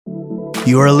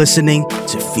You are listening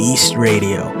to Feast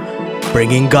Radio,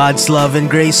 bringing God's love and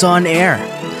grace on air.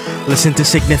 Listen to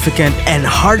significant and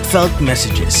heartfelt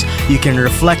messages you can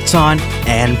reflect on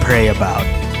and pray about.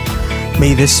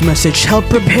 May this message help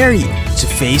prepare you to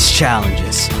face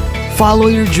challenges, follow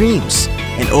your dreams,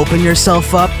 and open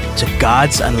yourself up to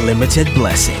God's unlimited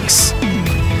blessings.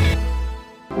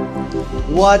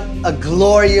 What a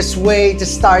glorious way to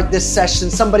start this session.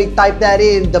 Somebody type that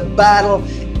in. The battle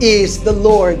is the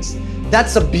Lord's.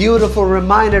 That's a beautiful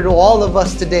reminder to all of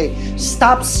us today.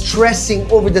 Stop stressing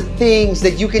over the things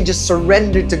that you can just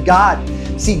surrender to God.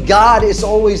 See, God is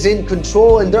always in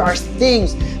control, and there are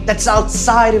things that's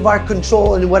outside of our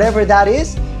control, and whatever that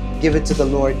is, give it to the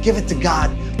Lord. Give it to God.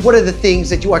 What are the things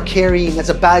that you are carrying as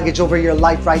a baggage over your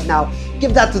life right now?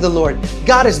 Give that to the Lord.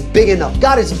 God is big enough.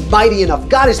 God is mighty enough.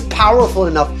 God is powerful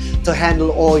enough to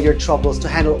handle all your troubles, to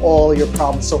handle all your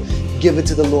problems. So give it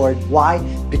to the Lord. Why?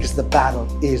 Because the battle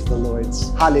is the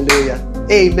Lord's. Hallelujah.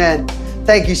 Amen.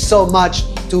 Thank you so much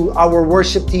to our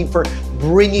worship team for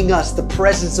bringing us the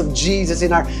presence of Jesus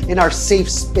in our safe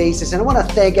spaces. And I want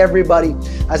to thank everybody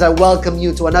as I welcome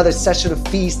you to another session of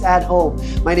Feast at Home.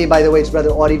 My name, by the way, is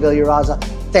Brother Audie Villaraza.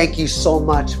 Thank you so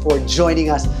much for joining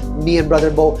us, me and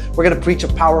Brother Bo. We're going to preach a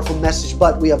powerful message,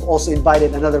 but we have also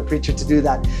invited another preacher to do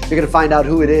that. You're going to find out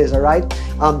who it is, all right?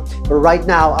 But right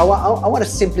now, I want to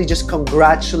simply just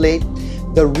congratulate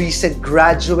the recent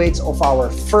graduates of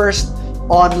our first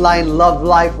online Love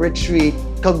Life retreat.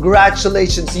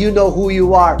 Congratulations, you know who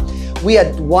you are. We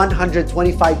had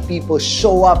 125 people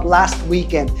show up last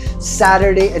weekend,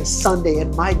 Saturday and Sunday,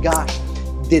 and my gosh,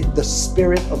 did the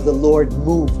Spirit of the Lord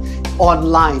move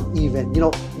online even. You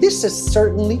know, this is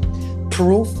certainly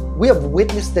proof. We have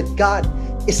witnessed that God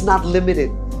is not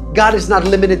limited. God is not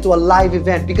limited to a live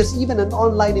event, because even an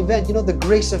online event, you know, the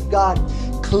grace of God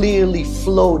clearly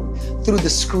flowed through the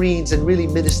screens and really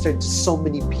ministered to so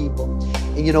many people.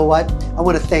 And you know what? I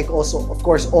want to thank also, of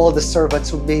course, all the servants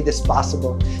who made this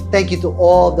possible. Thank you to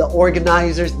all the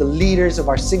organizers, the leaders of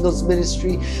our singles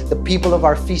ministry, the people of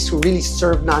our feast who really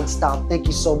serve nonstop. Thank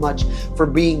you so much for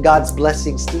being God's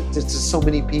blessings to so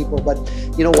many people. But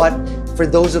you know what? For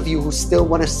those of you who still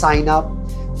want to sign up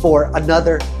for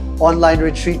another online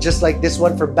retreat just like this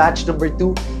one for batch number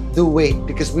 2, do wait,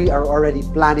 because we are already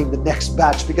planning the next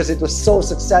batch because it was so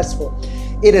successful.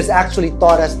 It has actually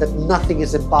taught us that nothing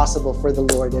is impossible for the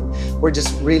Lord, and we're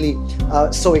just really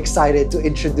so excited to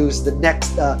introduce the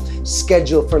next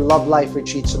schedule for Love Life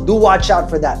Retreat. So do watch out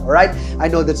for that, all right? I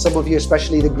know that some of you,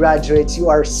 especially the graduates, you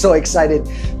are so excited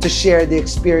to share the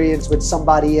experience with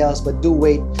somebody else, but do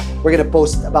wait. We're going to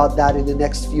post about that in the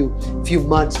next few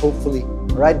months, hopefully,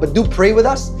 all right? But do pray with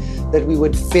us that we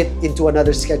would fit into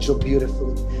another schedule beautifully.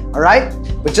 All right?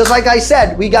 But just like I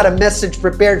said, we got a message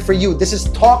prepared for you. This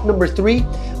is talk number 3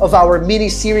 of our mini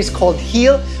series called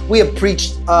Heal. We have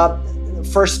preached,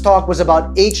 first talk was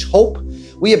about H, hope.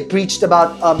 We have preached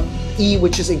about E,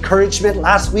 which is encouragement,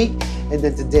 last week. And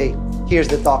then today, here's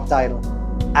the talk title,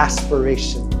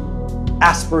 Aspiration.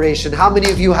 Aspiration. How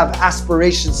many of you have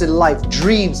aspirations in life,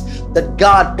 dreams that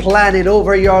God planted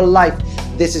over your life?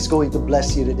 This is going to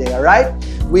bless you today, all right?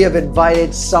 We have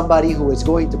invited somebody who is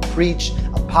going to preach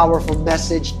a powerful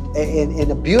message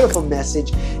and a beautiful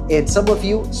message. And some of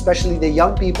you, especially the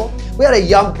young people, we had a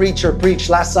young preacher preach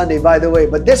last Sunday, by the way,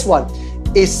 but this one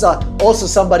is also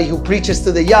somebody who preaches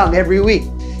to the young every week.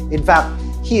 In fact,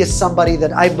 he is somebody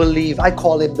that I believe, I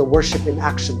call him the worship in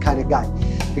action kind of guy,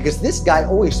 because this guy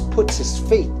always puts his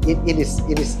faith in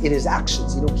his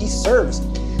actions. You know, he serves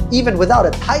even without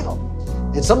a title.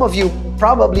 And some of you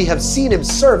probably have seen him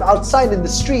serve outside in the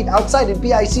street, outside in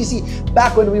PICC,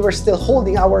 back when we were still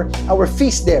holding our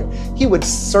feast there. He would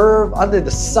serve under the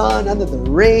sun, under the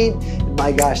rain. And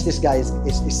my gosh, this guy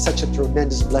is such a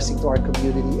tremendous blessing to our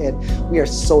community. And we are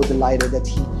so delighted that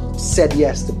he said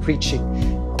yes to preaching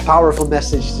a powerful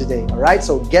message today. All right,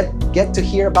 so get to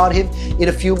hear about him in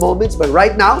a few moments. But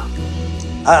right now,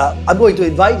 I'm going to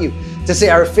invite you to say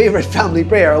our favorite family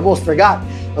prayer. I almost forgot.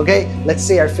 Okay, let's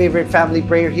say our favorite family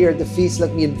prayer here at the feast.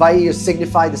 Let me invite you to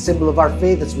signify the symbol of our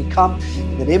faith as we come.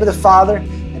 In the name of the Father,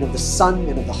 and of the Son,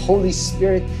 and of the Holy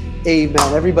Spirit.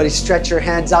 Amen. Everybody stretch your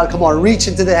hands out. Come on, reach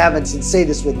into the heavens and say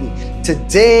this with me.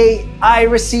 Today, I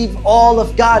receive all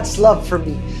of God's love for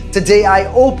me. Today, I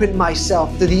open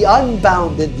myself to the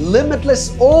unbounded,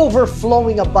 limitless,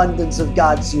 overflowing abundance of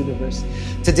God's universe.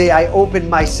 Today, I open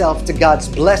myself to God's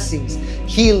blessings,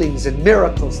 healings, and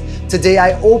miracles. Today,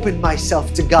 I open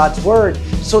myself to God's word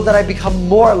so that I become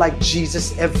more like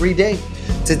Jesus every day.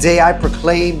 Today, I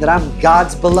proclaim that I'm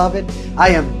God's beloved, I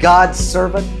am God's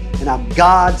servant, and I'm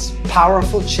God's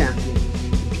powerful champion.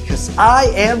 Because I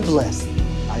am blessed,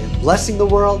 I am blessing the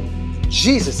world,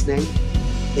 Jesus' name,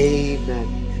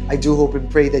 amen. I do hope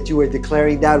and pray that you are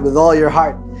declaring that with all your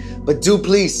heart. But do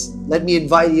please, let me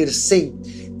invite you to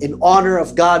sing in honor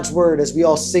of God's word as we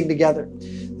all sing together.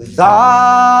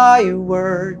 Thy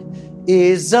word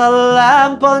is a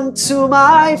lamp unto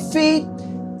my feet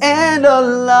and a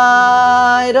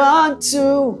light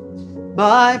unto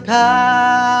my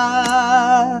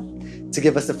path. To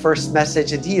give us the first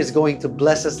message, and he is going to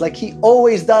bless us like he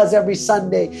always does every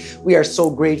Sunday. We are so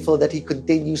grateful that he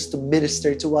continues to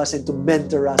minister to us and to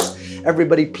mentor us.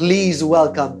 Everybody, please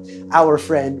welcome our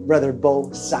friend, Brother Bo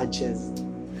Sanchez.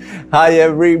 Hi,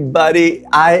 everybody.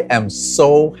 I am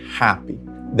so happy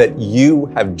that you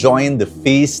have joined the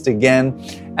feast again,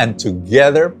 and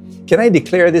together, can I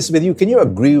declare this with you? Can you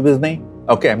agree with me?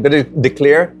 Okay, I'm going to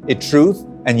declare a truth,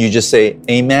 and you just say,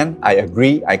 amen, I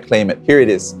agree, I claim it. Here it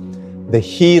is. The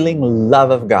healing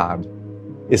love of God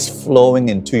is flowing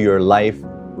into your life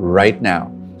right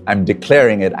now. I'm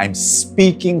declaring it. I'm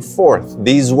speaking forth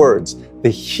these words. The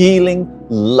healing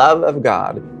love of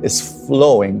God is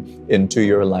flowing into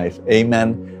your life.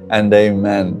 Amen and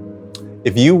amen.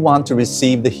 If you want to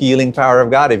receive the healing power of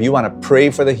God, if you want to pray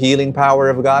for the healing power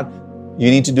of God,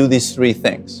 you need to do these three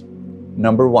things.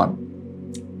 Number one,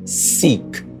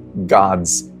 seek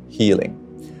God's healing.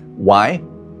 Why?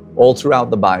 All throughout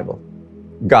the Bible,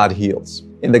 God heals.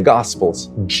 In the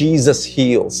Gospels, Jesus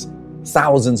heals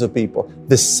thousands of people.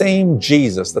 The same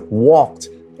Jesus that walked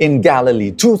in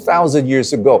Galilee 2,000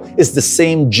 years ago is the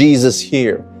same Jesus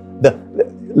here,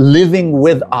 living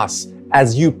with us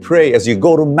as you pray, as you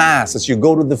go to Mass, as you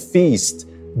go to the feast.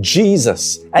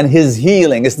 Jesus and his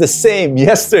healing is the same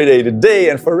yesterday, today,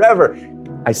 and forever.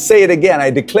 I say it again, I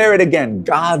declare it again.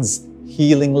 God's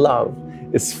healing love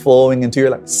is flowing into your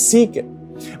life. Seek it.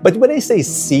 But when I say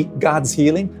seek God's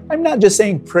healing, I'm not just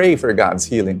saying pray for God's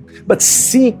healing, but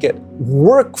seek it,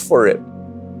 work for it,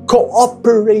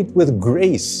 cooperate with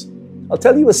grace. I'll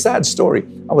tell you a sad story.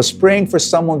 I was praying for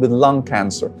someone with lung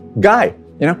cancer. Guy,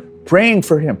 praying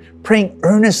for him, praying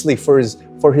earnestly for his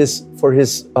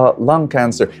lung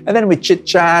cancer. And then we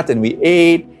chit-chat and we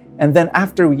ate. And then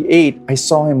after we ate, I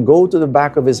saw him go to the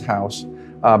back of his house,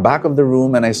 back of the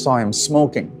room, and I saw him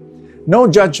smoking. No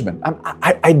judgment.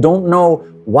 I don't know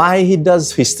why he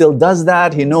still does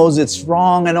that. He knows it's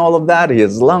wrong and all of that. He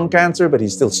has lung cancer, but he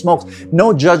still smokes.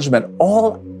 No judgment.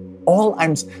 I'm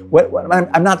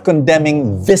not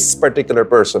condemning this particular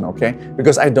person, okay?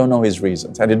 Because I don't know his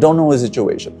reasons and I don't know his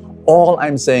situation. All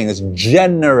I'm saying is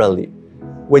generally,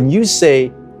 when you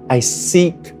say, I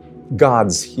seek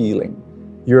God's healing,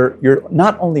 you're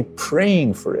not only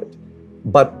praying for it,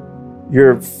 but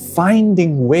you're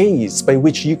finding ways by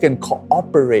which you can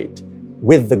cooperate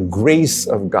with the grace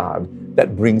of God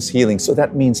that brings healing. So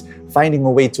that means finding a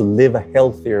way to live a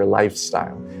healthier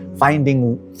lifestyle,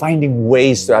 finding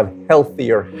ways to have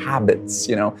healthier habits,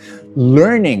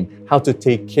 learning how to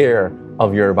take care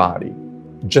of your body.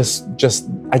 I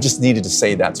just needed to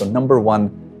say that. So number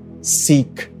one,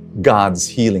 seek God's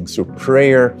healing through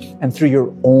prayer and through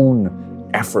your own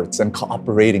efforts and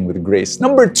cooperating with grace.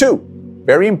 Number two,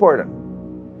 very important,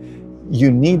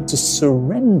 you need to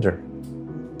surrender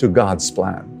to God's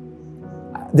plan.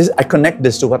 I connect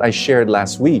this to what I shared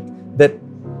last week, that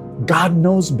God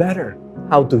knows better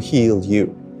how to heal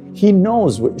you. He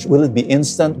knows, will it be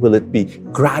instant? Will it be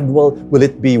gradual? Will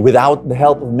it be without the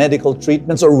help of medical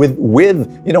treatments, or with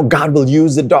God will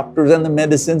use the doctors and the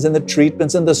medicines and the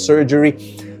treatments and the surgery.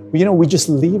 We just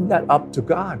leave that up to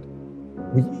God.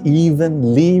 We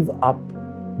even leave up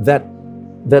that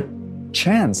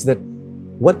chance that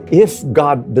what if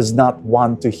God does not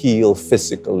want to heal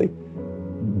physically,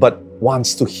 but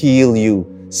wants to heal you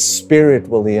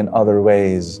spiritually in other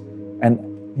ways? And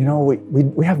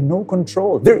we have no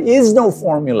control. There is no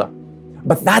formula.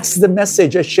 But that's the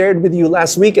message I shared with you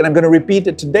last week, and I'm going to repeat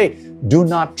it today. Do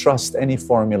not trust any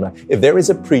formula. If there is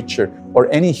a preacher or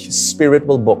any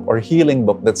spiritual book or healing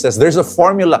book that says there's a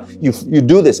formula, you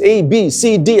do this, A, B,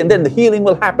 C, D, and then the healing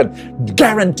will happen,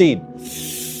 guaranteed.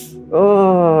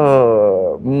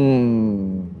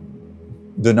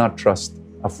 Do not trust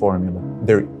a formula.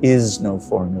 There is no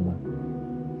formula.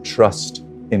 Trust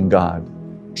in God.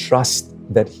 Trust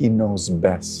that He knows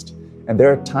best. And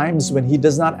there are times when He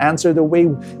does not answer the way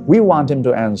we want Him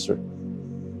to answer.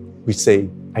 We say,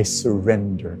 I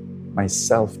surrender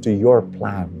myself to your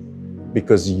plan,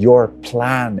 because your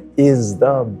plan is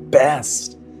the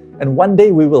best. And one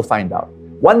day we will find out.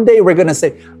 One day we're going to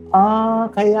say,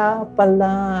 kaya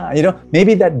pala.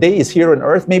 Maybe that day is here on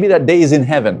earth. Maybe that day is in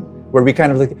heaven, where we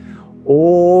kind of like,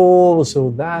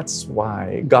 so that's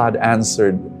why God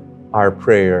answered our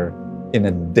prayer in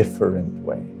a different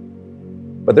way.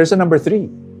 But there's a number 3.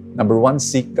 Number one,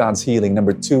 seek God's healing.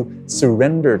 Number two,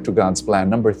 surrender to God's plan.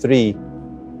 Number three,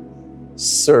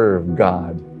 serve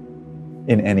God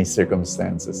in any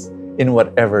circumstances, in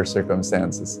whatever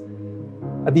circumstances.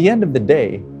 At the end of the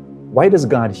day, why does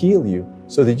God heal you?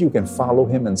 So that you can follow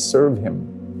Him and serve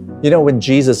Him. You know, when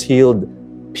Jesus healed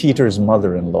Peter's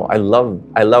mother-in-law, I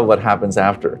love what happens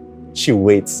after. She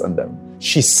waits on them.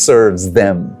 She serves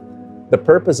them. The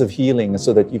purpose of healing is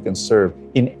so that you can serve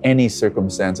in any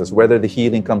circumstances, whether the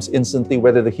healing comes instantly,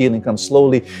 whether the healing comes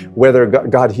slowly, whether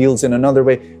God heals in another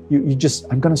way. You just,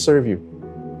 I'm going to serve you.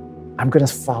 I'm going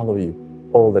to follow you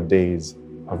all the days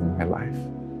of my life.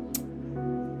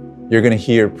 You're going to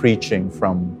hear preaching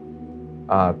from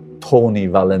Tony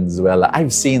Valenzuela.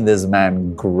 I've seen this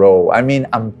man grow. I mean,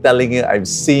 I'm telling you, I've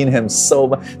seen him so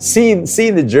much, seen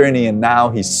the journey, and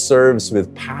now he serves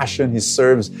with passion, he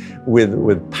serves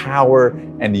with power,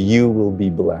 and you will be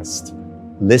blessed.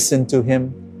 Listen to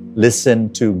him,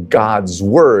 listen to God's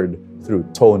word through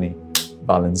Tony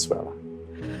Valenzuela.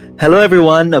 Hello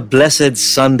everyone, a blessed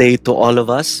Sunday to all of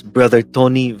us. Brother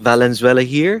Tony Valenzuela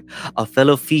here, a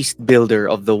fellow feast builder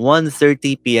of the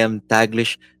 1:30 p.m.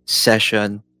 Taglish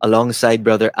session alongside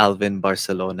Brother Alvin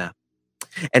Barcelona.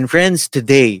 And friends,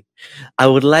 today I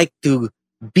would like to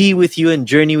be with you and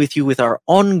journey with you with our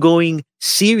ongoing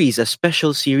series, a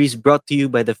special series brought to you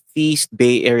by the Feast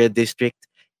Bay Area District,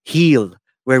 Heal,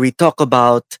 where we talk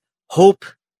about hope,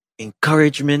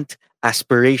 encouragement,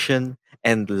 aspiration,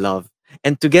 and love.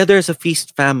 And together as a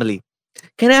Feast family,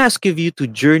 can I ask of you to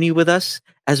journey with us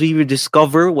as we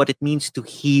rediscover what it means to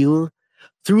heal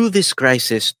through this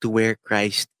crisis to where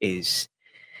Christ is?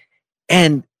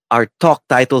 And our talk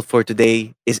title for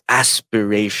today is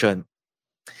Aspiration.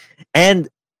 And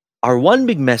our one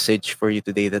big message for you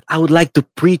today that I would like to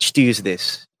preach to you is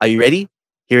this. Are you ready?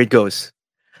 Here it goes.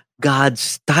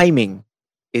 God's timing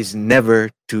is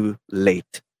never too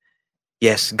late.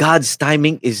 Yes, God's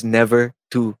timing is never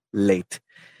too late.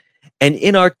 And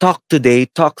in our talk today,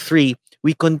 talk 3,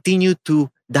 we continue to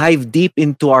dive deep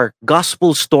into our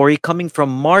gospel story coming from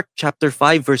Mark chapter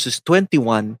 5 verses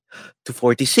 21 to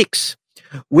 46,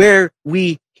 where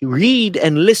we read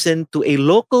and listen to a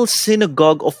local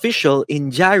synagogue official in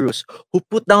Jairus who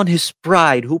put down his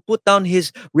pride, who put down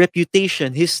his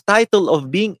reputation, his title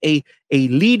of being a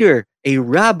leader, a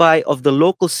rabbi of the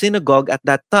local synagogue at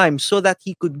that time, so that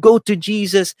he could go to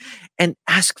Jesus and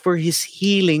ask for his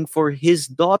healing for his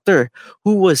daughter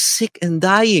who was sick and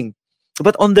dying.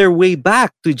 But on their way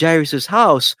back to Jairus'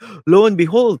 house, lo and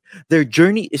behold, their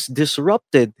journey is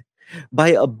disrupted by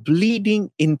a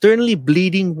internally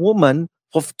bleeding woman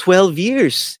of 12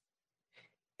 years.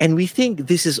 And we think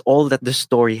this is all that the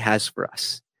story has for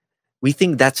us. We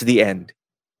think that's the end.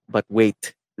 But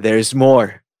wait, there's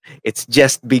more. It's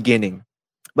just beginning.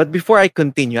 But before I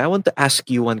continue, I want to ask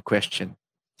you one question.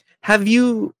 Have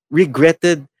you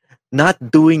regretted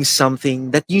not doing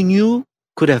something that you knew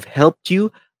could have helped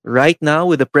you right now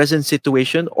with the present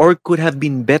situation, or could have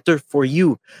been better for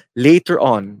you later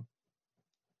on,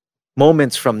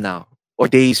 moments from now, or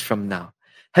days from now?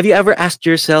 Have you ever asked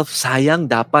yourself, sayang,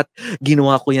 dapat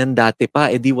ginawa ko yan dati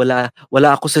pa, di wala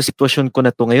ako sa sitwasyon ko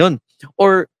na to ngayon.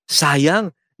 Or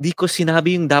sayang, di ko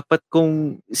sinabi yung dapat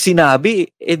kong sinabi,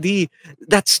 di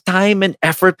that's time and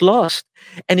effort lost.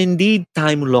 And indeed,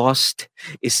 time lost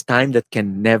is time that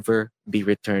can never be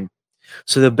returned.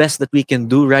 So the best that we can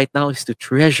do right now is to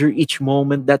treasure each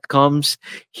moment that comes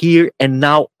here and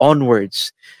now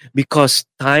onwards, because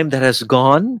time that has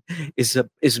gone is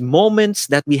moments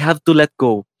that we have to let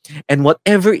go. And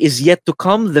whatever is yet to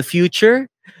come, the future,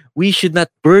 we should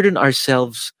not burden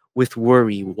ourselves with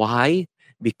worry. Why?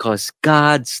 Because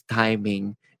God's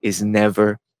timing is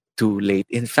never too late.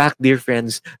 In fact, dear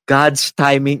friends, God's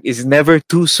timing is never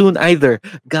too soon either.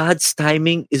 God's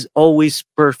timing is always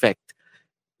perfect.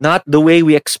 Not the way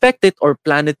we expect it or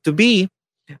plan it to be,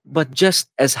 but just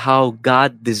as how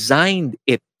God designed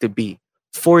it to be.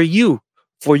 For you,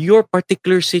 for your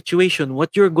particular situation,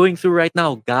 what you're going through right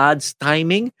now, God's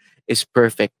timing is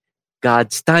perfect.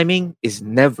 God's timing is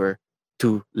never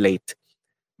too late.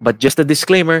 But just a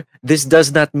disclaimer, this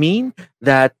does not mean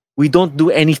that we don't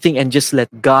do anything and just let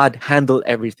God handle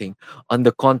everything. On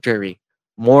the contrary,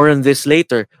 more on this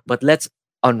later, but let's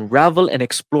unravel and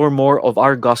explore more of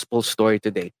our gospel story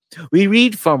today. We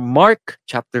read from Mark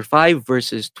chapter 5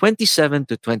 verses 27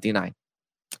 to 29.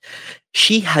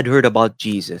 She had heard about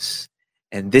Jesus,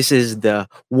 and this is the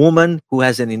woman who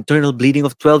has an internal bleeding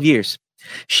of 12 years.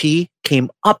 She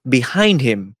came up behind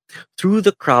him through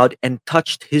the crowd and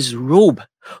touched his robe,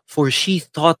 for she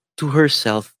thought to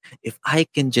herself, if I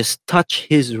can just touch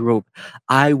his robe,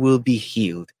 I will be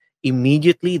healed.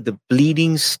 Immediately the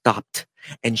bleeding stopped,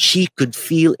 and she could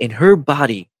feel in her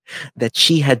body that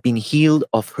she had been healed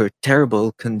of her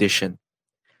terrible condition.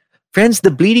 Friends,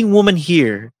 the bleeding woman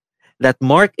here that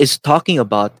Mark is talking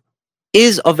about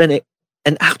is of an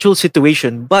actual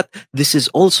situation, but this is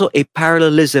also a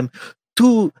parallelism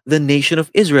to the nation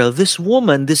of Israel. This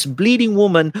woman, this bleeding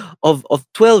woman of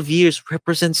 12 years,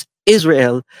 represents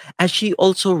Israel as she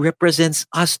also represents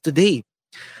us today.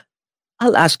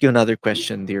 I'll ask you another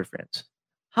question, dear friends.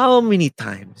 How many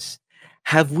times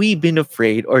have we been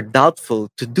afraid or doubtful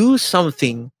to do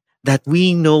something that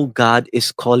we know God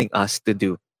is calling us to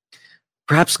do?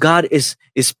 Perhaps God is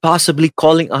possibly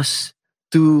calling us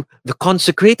to the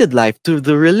consecrated life, to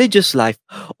the religious life,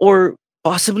 or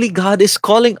possibly God is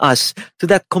calling us to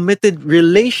that committed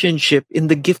relationship in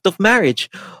the gift of marriage.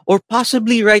 Or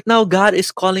possibly right now, God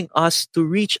is calling us to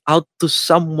reach out to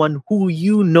someone who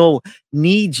you know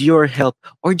needs your help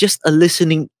or just a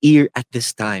listening ear at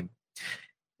this time.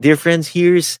 Dear friends,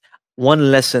 here's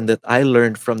one lesson that I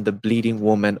learned from the bleeding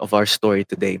woman of our story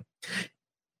today.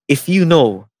 If you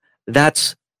know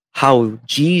that's how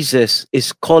Jesus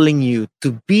is calling you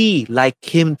to be like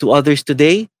Him to others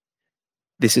today,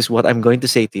 this is what I'm going to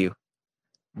say to you.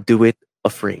 Do it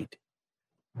afraid.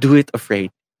 Do it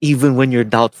afraid. Even when you're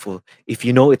doubtful. If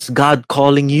you know it's God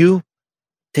calling you,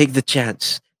 take the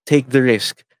chance. Take the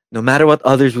risk. No matter what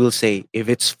others will say, if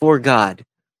it's for God,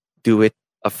 do it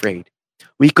afraid.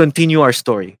 We continue our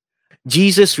story.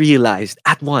 Jesus realized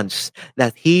at once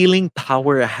that healing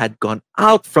power had gone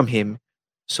out from him,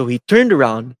 so he turned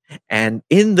around and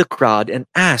in the crowd and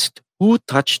asked, "Who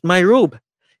touched my robe?"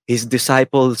 His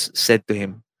disciples said to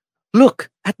him, "Look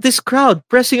at this crowd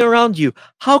pressing around you.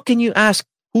 How can you ask,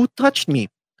 'Who touched me?'"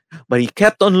 But he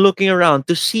kept on looking around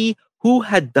to see who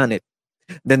had done it.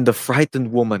 Then the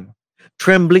frightened woman,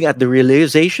 trembling at the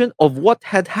realization of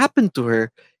what had happened to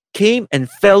her, came and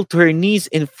fell to her knees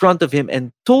in front of him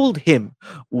and told him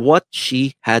what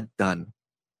she had done.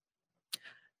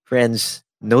 Friends,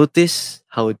 notice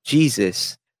how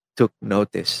Jesus took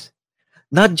notice.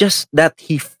 Not just that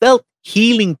he felt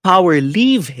healing power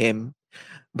leave him,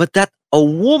 but that a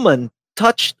woman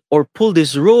touched or pulled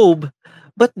his robe.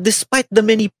 But despite the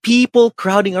many people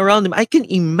crowding around him, I can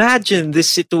imagine this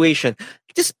situation.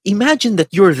 Just imagine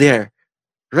that you're there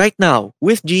right now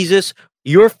with Jesus,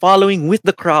 you're following with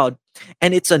the crowd,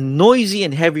 and it's a noisy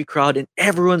and heavy crowd, and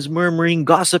everyone's murmuring,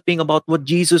 gossiping about what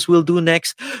Jesus will do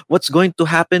next, what's going to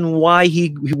happen, why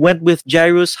he went with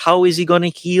Jairus, how is he going to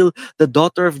heal the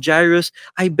daughter of Jairus.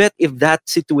 I bet if that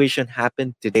situation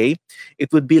happened today,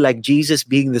 it would be like Jesus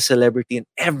being the celebrity, and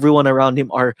everyone around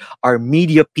him are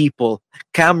media people,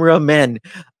 cameramen,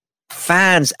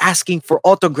 fans asking for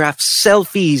autographs,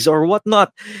 selfies, or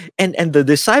whatnot, and the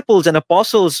disciples and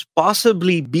apostles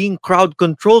possibly being crowd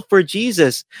control for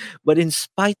Jesus. But in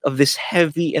spite of this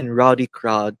heavy and rowdy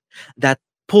crowd, that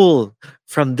pull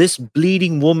from this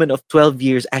bleeding woman of 12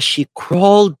 years as she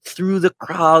crawled through the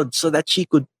crowd so that she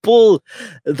could pull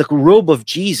the robe of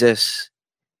Jesus,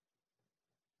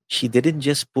 she didn't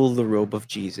just pull the robe of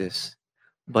Jesus,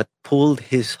 but pulled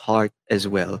his heart as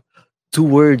well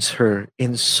towards her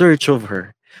in search of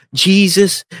her.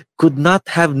 Jesus could not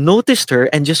have noticed her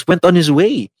and just went on his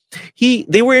way.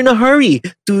 They were in a hurry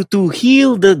to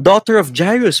heal the daughter of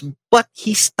Jairus, but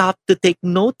he stopped to take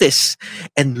notice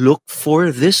and look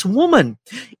for this woman.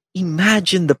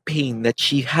 Imagine the pain that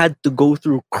she had to go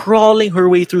through, crawling her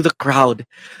way through the crowd,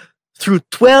 through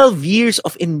 12 years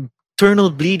of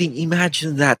internal bleeding.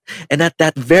 Imagine that. And at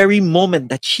that very moment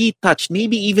that she touched,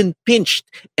 maybe even pinched,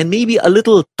 and maybe a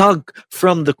little tug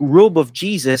from the robe of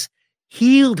Jesus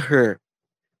healed her.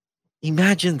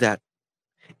 Imagine that.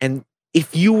 And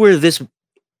if you were this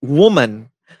woman,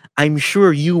 I'm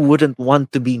sure you wouldn't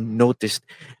want to be noticed.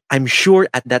 I'm sure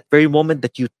at that very moment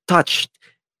that you touched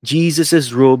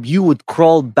Jesus's robe, you would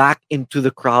crawl back into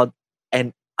the crowd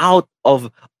and out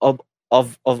of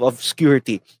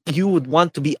obscurity. You would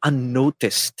want to be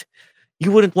unnoticed.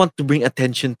 You wouldn't want to bring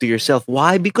attention to yourself.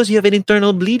 Why? Because you have an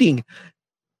internal bleeding.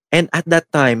 And at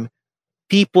that time,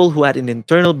 people who had an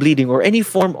internal bleeding or any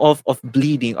form of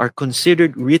bleeding are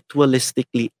considered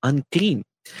ritualistically unclean.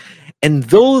 And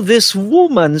though this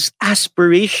woman's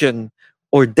aspiration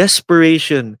or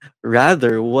desperation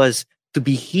rather was to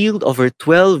be healed of her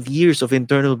 12 years of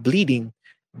internal bleeding,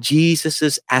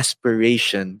 Jesus's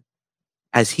aspiration,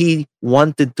 as he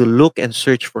wanted to look and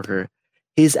search for her,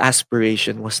 his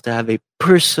aspiration was to have a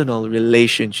personal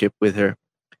relationship with her.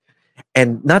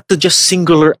 And not to just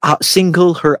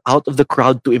single her out of the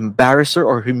crowd to embarrass her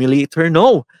or humiliate her.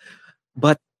 No.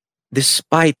 But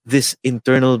despite this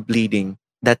internal bleeding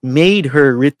that made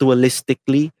her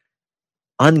ritualistically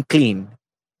unclean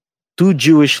to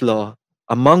Jewish law,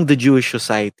 among the Jewish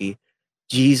society,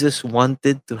 Jesus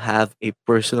wanted to have a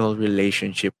personal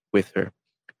relationship with her.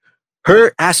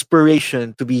 Her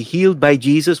aspiration to be healed by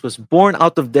Jesus was born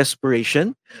out of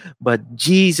desperation, but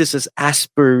Jesus'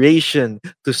 aspiration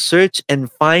to search and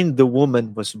find the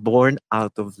woman was born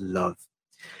out of love.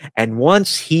 And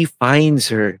once he finds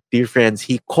her, dear friends,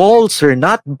 he calls her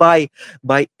not by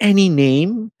any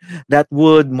name that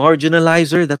would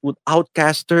marginalize her, that would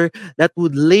outcast her, that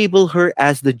would label her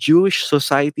as the Jewish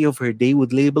society of her day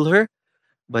would label her,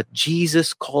 but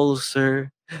Jesus calls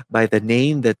her by the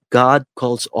name that God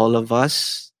calls all of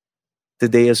us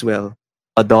today as well: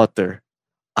 a daughter,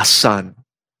 a son,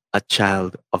 a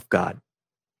child of God.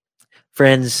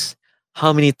 Friends,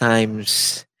 how many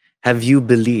times have you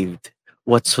believed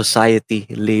what society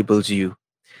labels you?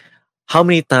 How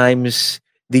many times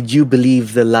did you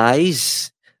believe the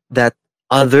lies that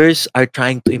others are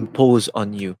trying to impose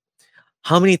on you?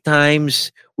 How many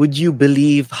times would you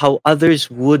believe how others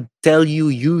would tell you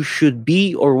you should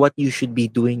be or what you should be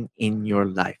doing in your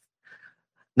life?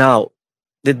 Now,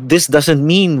 this doesn't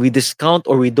mean we discount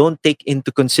or we don't take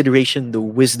into consideration the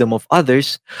wisdom of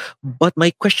others, but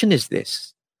my question is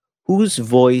this: whose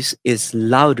voice is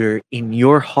louder in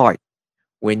your heart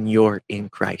when you're in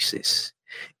crisis?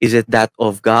 Is it that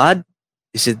of God?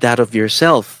 Is it that of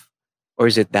yourself? Or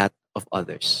is it that of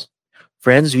others?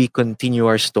 Friends, we continue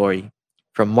our story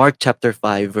from Mark chapter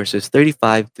 5, verses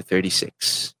 35 to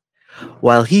 36.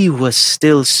 While he was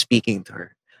still speaking to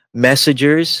her,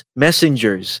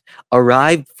 messengers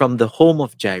arrived from the home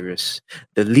of Jairus,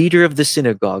 the leader of the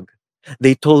synagogue.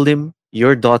 They told him,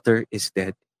 "Your daughter is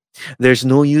dead. There's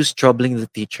no use troubling the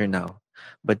teacher now."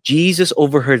 But Jesus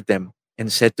overheard them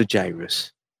and said to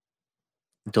Jairus,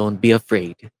 "Don't be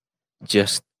afraid,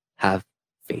 just have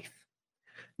faith."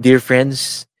 Dear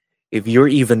friends, if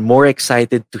you're even more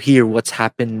excited to hear what's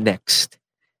happened next,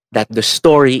 that the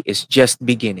story is just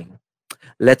beginning,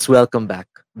 let's welcome back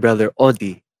Brother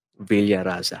Odi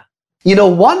Villaraza. You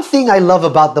know, one thing I love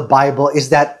about the Bible is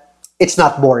that it's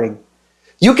not boring.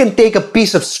 You can take a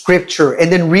piece of scripture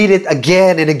and then read it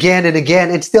again and again and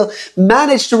again and still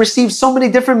manage to receive so many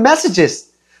different messages.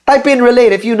 Type in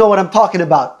relate if you know what I'm talking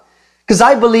about. Because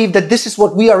I believe that this is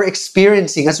what we are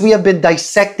experiencing as we have been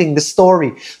dissecting the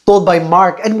story told by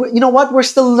Mark. And you know what? We're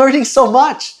still learning so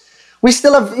much. We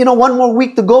still have, one more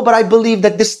week to go, but I believe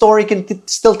that this story can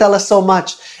still tell us so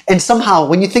much. And somehow,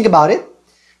 when you think about it,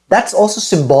 that's also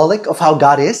symbolic of how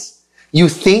God is. You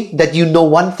think that you know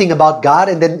one thing about God,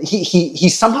 and then he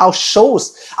somehow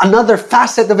shows another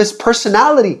facet of his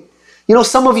personality.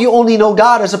 Some of you only know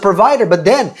God as a provider, but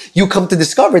then you come to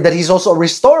discover that he's also a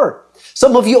restorer.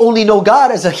 Some of you only know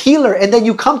God as a healer, and then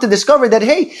you come to discover that,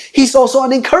 hey, he's also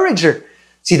an encourager.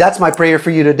 See, that's my prayer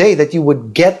for you today, that you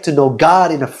would get to know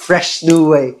God in a fresh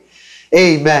new way.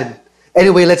 Amen.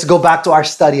 Anyway, let's go back to our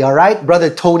study, all right? Brother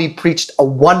Tony preached a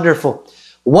wonderful,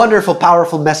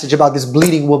 powerful message about this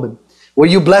bleeding woman. Were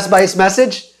you blessed by his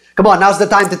message? Come on, now's the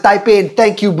time to type in,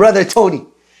 "Thank you, Brother Tony."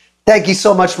 Thank you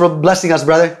so much for blessing us,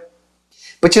 brother.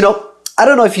 But I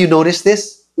don't know if you noticed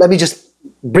this. Let me just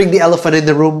bring the elephant in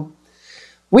the room.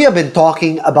 We have been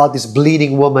talking about this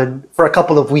bleeding woman for a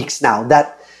couple of weeks now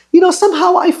that,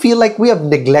 somehow I feel like we have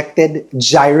neglected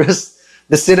Jairus,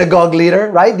 the synagogue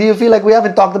leader, right? Do you feel like we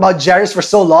haven't talked about Jairus for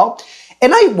so long?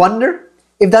 And I wonder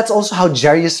if that's also how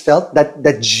Jairus felt,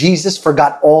 that Jesus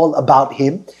forgot all about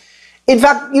him. In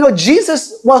fact,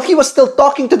 Jesus, while he was still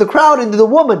talking to the crowd and to the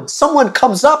woman, someone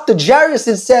comes up to Jairus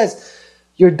and says,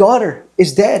 "Your daughter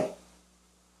is dead."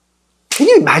 Can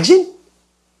you imagine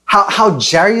how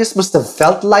Jairus must have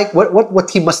felt like, what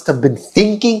he must have been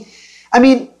thinking? I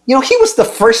mean, he was the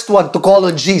first one to call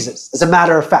on Jesus, as a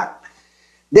matter of fact.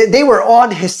 They were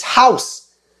on his house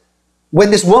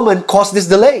when this woman caused this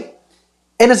delay.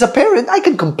 And as a parent, I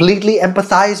can completely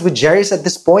empathize with Jairus at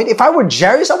this point. If I were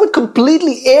Jairus, I would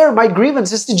completely air my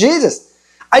grievances to Jesus.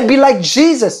 I'd be like,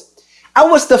 "Jesus, I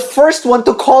was the first one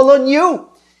to call on you.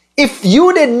 If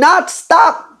you did not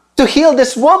stop to heal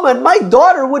this woman, my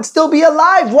daughter would still be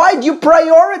alive. Why did you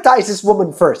prioritize this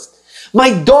woman first? My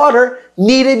daughter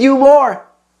needed you more."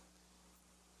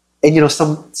 And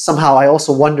somehow I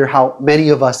also wonder how many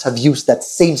of us have used that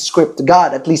same script to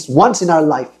God at least once in our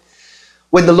life.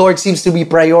 When the Lord seems to be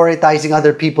prioritizing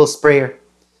other people's prayer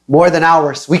more than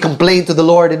ours, we complain to the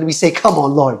Lord and we say, "Come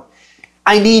on, Lord,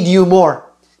 I need you more.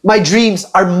 My dreams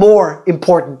are more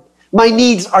important. My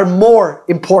needs are more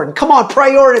important. Come on,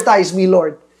 prioritize me,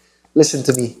 Lord." Listen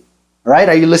to me. All right?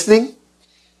 Are you listening?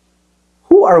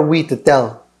 Who are we to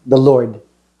tell the Lord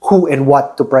who and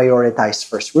what to prioritize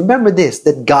first? Remember this,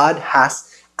 that God has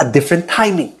a different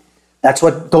timing That's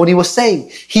what Tony was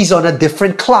saying. He's on a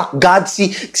different clock. God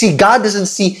doesn't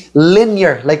see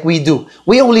linear like we do.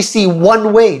 We only see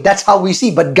one way. That's how we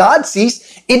see. But God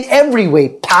sees in every way,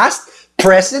 past,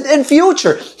 present, and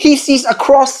future. He sees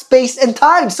across space and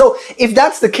time. So if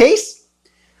that's the case,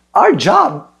 our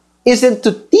job isn't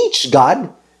to teach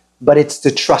God, but it's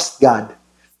to trust God,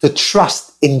 to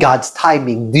trust in God's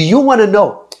timing. Do you want to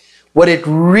know what it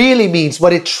really means,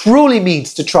 what it truly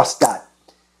means to trust God?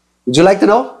 Would you like to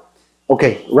know?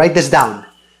 Okay, write this down.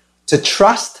 To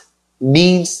trust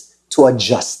means to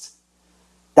adjust.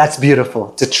 That's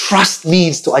beautiful. To trust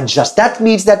means to adjust. That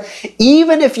means that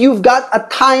even if you've got a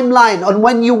timeline on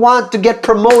when you want to get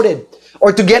promoted,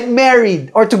 or to get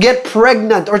married, or to get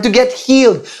pregnant, or to get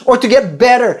healed, or to get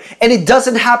better, and it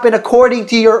doesn't happen according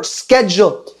to your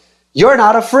schedule, you're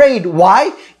not afraid.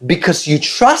 Why? Because you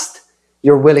trust,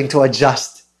 you're willing to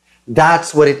adjust.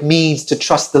 That's what it means to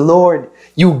trust the Lord.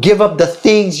 You give up the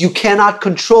things you cannot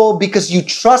control because you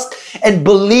trust and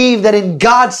believe that in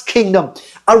God's kingdom,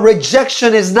 a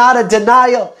rejection is not a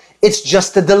denial. It's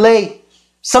just a delay.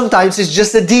 Sometimes it's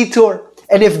just a detour.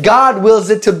 And if God wills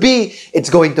it to be, it's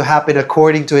going to happen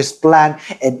according to His plan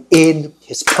and in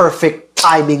His perfect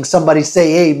timing. Somebody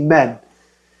say amen.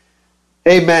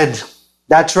 Amen.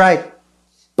 That's right.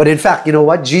 But in fact, you know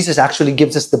what? Jesus actually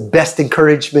gives us the best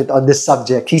encouragement on this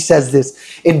subject. He says this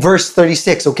in verse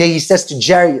 36, okay? He says to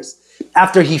Jairus,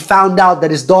 after he found out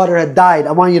that his daughter had died,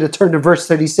 I want you to turn to verse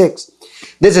 36.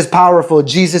 This is powerful.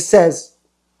 Jesus says,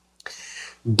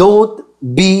 don't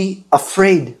be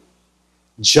afraid.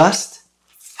 Just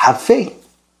have faith.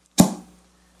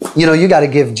 You know, you got to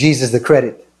give Jesus the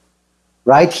credit,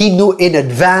 right? He knew in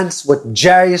advance what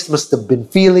Jairus must have been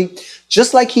feeling,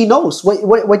 just like He knows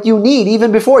what you need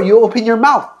even before you open your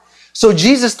mouth. So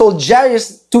Jesus told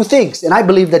Jairus two things, and I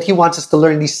believe that He wants us to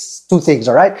learn these two things,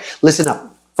 all right? Listen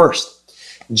up. First,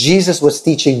 Jesus was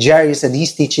teaching Jairus, and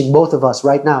He's teaching both of us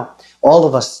right now, all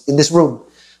of us in this room,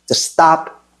 to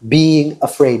stop being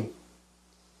afraid.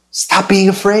 Stop being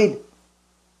afraid.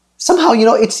 Somehow, you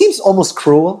know, it seems almost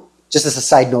cruel, just as a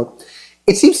side note.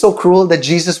 It seems so cruel that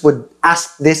Jesus would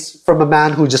ask this from a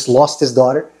man who just lost his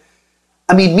daughter.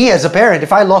 I mean, me as a parent,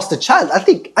 if I lost a child, I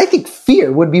think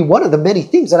fear would be one of the many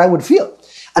things that I would feel.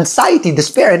 Anxiety,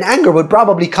 despair, and anger would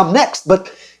probably come next.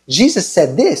 But Jesus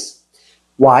said this.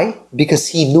 Why? Because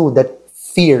He knew that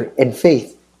fear and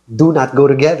faith do not go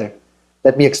together.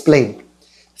 Let me explain.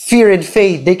 Fear and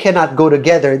faith, they cannot go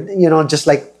together, you know, just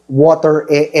like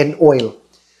water and oil.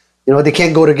 You know, they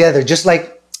can't go together, just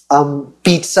like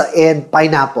pizza and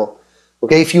pineapple.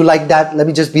 Okay, if you like that, let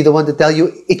me just be the one to tell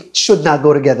you, it should not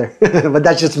go together. But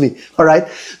that's just me, all right?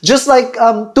 Just like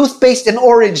toothpaste and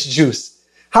orange juice.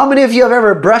 How many of you have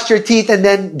ever brushed your teeth and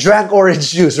then drank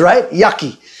orange juice, right?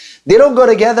 Yucky. They don't go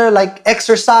together like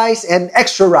exercise and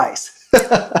extra rice.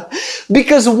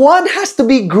 Because one has to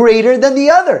be greater than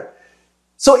the other.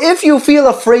 So if you feel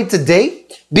afraid today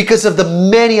because of the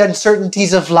many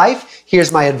uncertainties of life,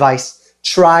 here's my advice.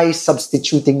 Try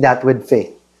substituting that with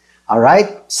faith. All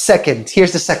right? Second,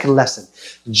 here's the second lesson.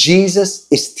 Jesus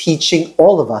is teaching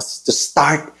all of us to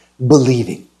start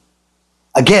believing.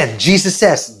 Again, Jesus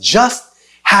says, just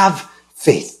have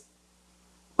faith.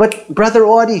 But Brother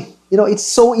Audie, you know, it's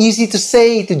so easy to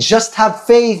say to just have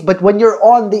faith, but when you're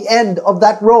on the end of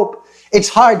that rope, it's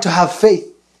hard to have faith.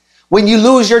 When you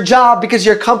lose your job because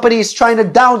your company is trying to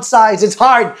downsize, it's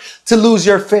hard to lose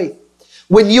your faith.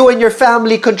 When you and your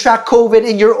family contract COVID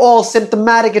and you're all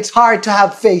symptomatic, it's hard to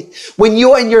have faith. When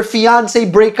you and your fiance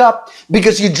break up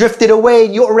because you drifted away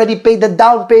and you already paid the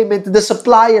down payment to the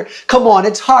supplier, come on,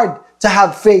 it's hard to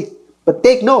have faith. But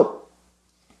take note,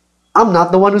 I'm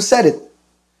not the one who said it.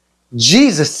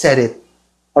 Jesus said it.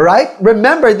 All right?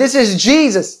 Remember, this is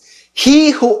Jesus.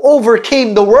 He who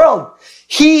overcame the world.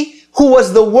 He who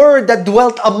was the Word that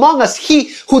dwelt among us.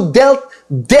 He who dealt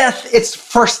death its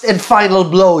first and final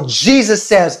blow. Jesus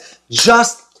says,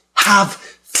 just have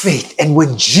faith. And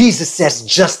when Jesus says,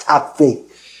 just have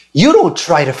faith, you don't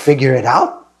try to figure it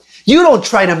out. You don't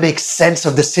try to make sense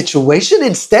of the situation.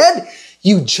 Instead,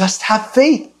 you just have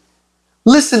faith.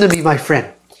 Listen to me, my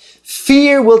friend.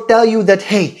 Fear will tell you that,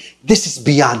 hey, this is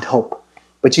beyond hope.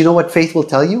 But you know what faith will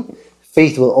tell you?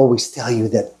 Faith will always tell you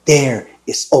that there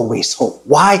is always hope.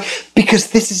 Why?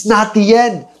 Because this is not the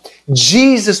end.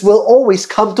 Jesus will always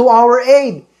come to our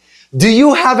aid. Do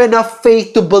you have enough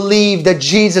faith to believe that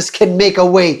Jesus can make a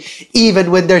way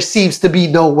even when there seems to be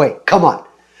no way? Come on.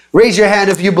 Raise your hand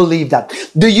if you believe that.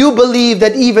 Do you believe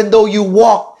that even though you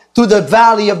walk through the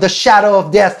valley of the shadow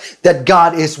of death, that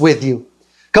God is with you?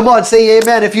 Come on, say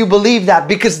amen if you believe that.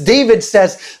 Because David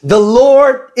says, the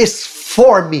Lord is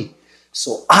for me,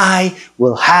 so I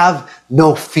will have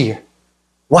no fear.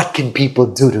 what can people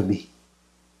do to me?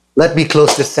 Let me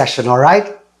close this session, all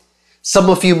right? Some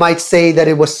of you might say that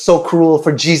it was so cruel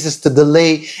for Jesus to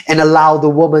delay and allow the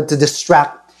woman to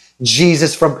distract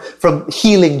Jesus from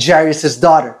healing Jairus'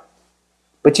 daughter.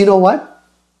 But you know what?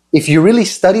 If you really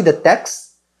study the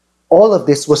text, all of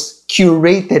this was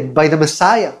curated by the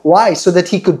Messiah. Why? So that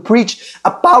he could preach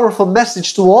a powerful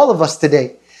message to all of us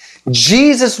today.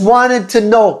 Jesus wanted to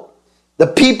know, the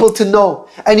people to know,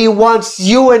 and he wants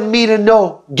you and me to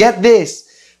know, get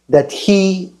this, that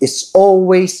he is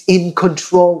always in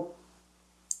control.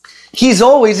 He's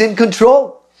always in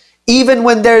control. Even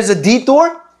when there's a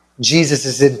detour, Jesus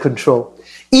is in control.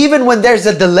 Even when there's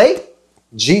a delay,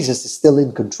 Jesus is still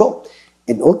in control.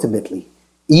 And ultimately,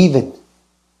 even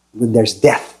when there's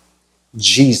death,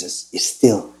 Jesus is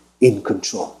still in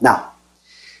control. Now,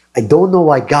 I don't know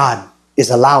why God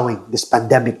is allowing this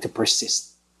pandemic to persist.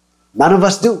 None of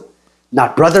us do.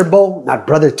 Not Brother Bo, not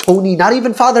Brother Tony, not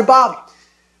even Father Bob.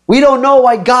 We don't know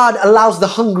why God allows the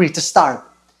hungry to starve.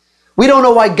 We don't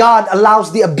know why God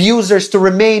allows the abusers to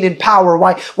remain in power,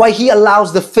 why he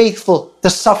allows the faithful to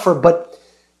suffer. But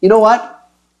you know what?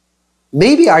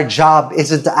 Maybe our job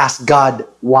isn't to ask God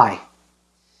why.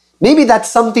 Maybe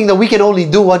that's something that we can only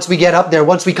do once we get up there,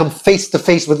 once we come face to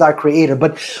face with our Creator.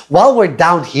 But while we're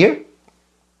down here,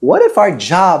 what if our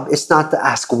job is not to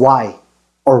ask why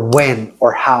or when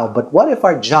or how, but what if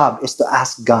our job is to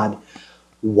ask God,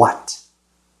 what?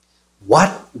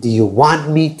 What do you want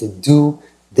me to do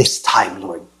this time,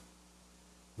 Lord?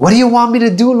 What do you want me to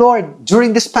do, Lord,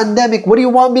 during this pandemic? What do you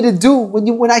want me to do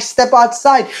when I step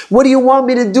outside? What do you want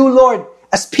me to do, Lord,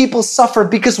 as people suffer?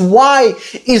 Because why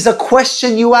is a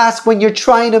question you ask when you're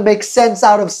trying to make sense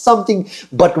out of something,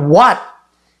 but what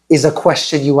is a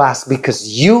question you ask because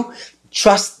you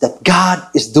trust that God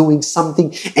is doing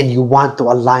something and you want to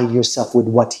align yourself with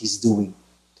what He's doing.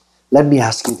 Let me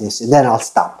ask you this, and then I'll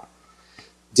stop.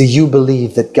 Do you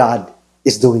believe that God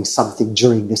is doing something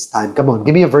during this time? Come on,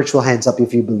 give me a virtual hands up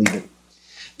if you believe it.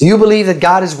 Do you believe that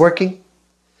God is working?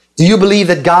 Do you believe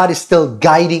that God is still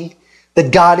guiding?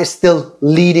 That God is still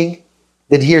leading?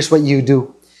 Then here's what you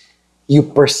do. You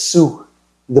pursue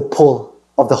the pull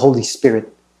of the Holy Spirit.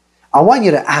 I want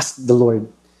you to ask the Lord,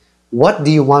 what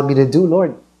do you want me to do,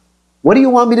 Lord? What do you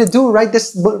want me to do right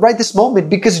this moment?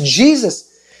 Because Jesus,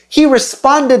 He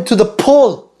responded to the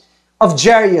pull of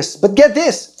Jairus. But get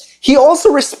this, He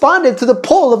also responded to the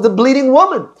pull of the bleeding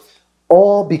woman.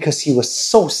 All because He was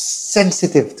so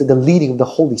sensitive to the leading of the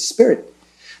Holy Spirit.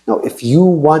 Now, if you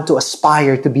want to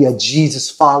aspire to be a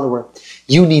Jesus follower,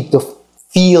 you need to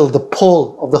feel the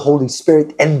pull of the Holy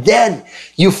Spirit, and then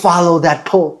you follow that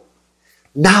pull.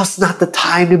 Now's not the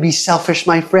time to be selfish,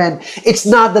 my friend. It's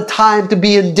not the time to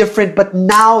be indifferent, but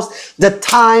now's the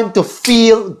time to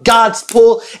feel God's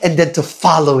pull and then to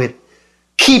follow it.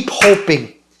 Keep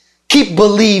hoping, keep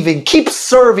believing, keep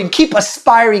serving, keep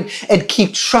aspiring, and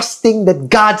keep trusting that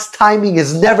God's timing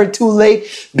is never too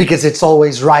late because it's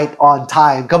always right on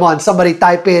time. Come on, somebody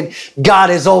type in, God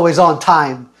is always on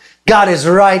time. God is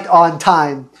right on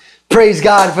time. Praise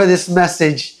God for this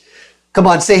message. Come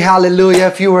on, say hallelujah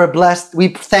if you were blessed. We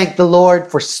thank the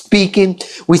Lord for speaking.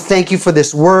 We thank you for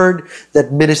this word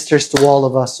that ministers to all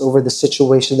of us over the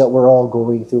situation that we're all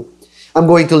going through. I'm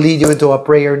going to lead you into a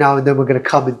prayer now, and then we're going to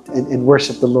come and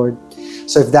worship the Lord.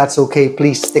 So if that's okay,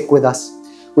 please stick with us.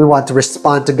 We want to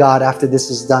respond to God after this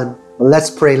is done. But let's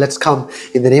pray. Let's come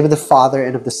in the name of the Father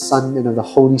and of the Son and of the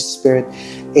Holy Spirit.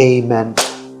 Amen.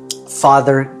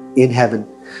 Father in heaven,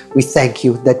 we thank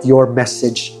you that your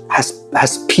message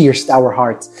has pierced our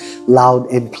hearts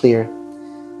loud and clear.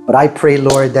 But I pray,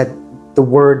 Lord, that the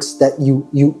words that you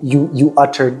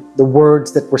uttered, the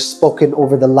words that were spoken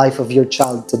over the life of your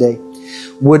child today,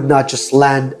 would not just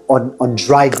land on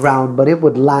dry ground, but it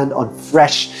would land on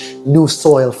fresh, new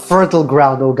soil, fertile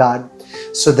ground, oh God,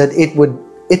 so that it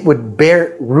would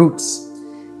bear roots.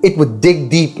 It would dig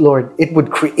deep, Lord. It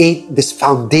would create this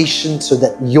foundation so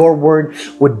that your word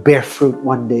would bear fruit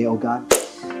one day, oh God.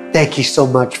 Thank you so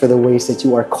much for the ways that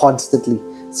you are constantly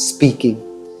speaking.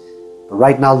 But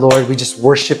right now, Lord, we just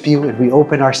worship you and we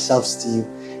open ourselves to you.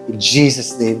 In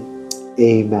Jesus' name,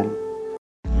 amen.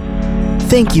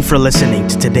 Thank you for listening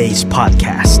to today's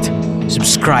podcast.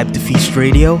 Subscribe to Feast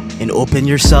Radio and open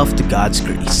yourself to God's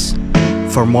grace.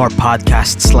 For more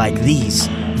podcasts like these,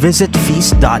 visit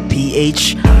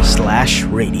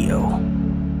feast.ph/radio.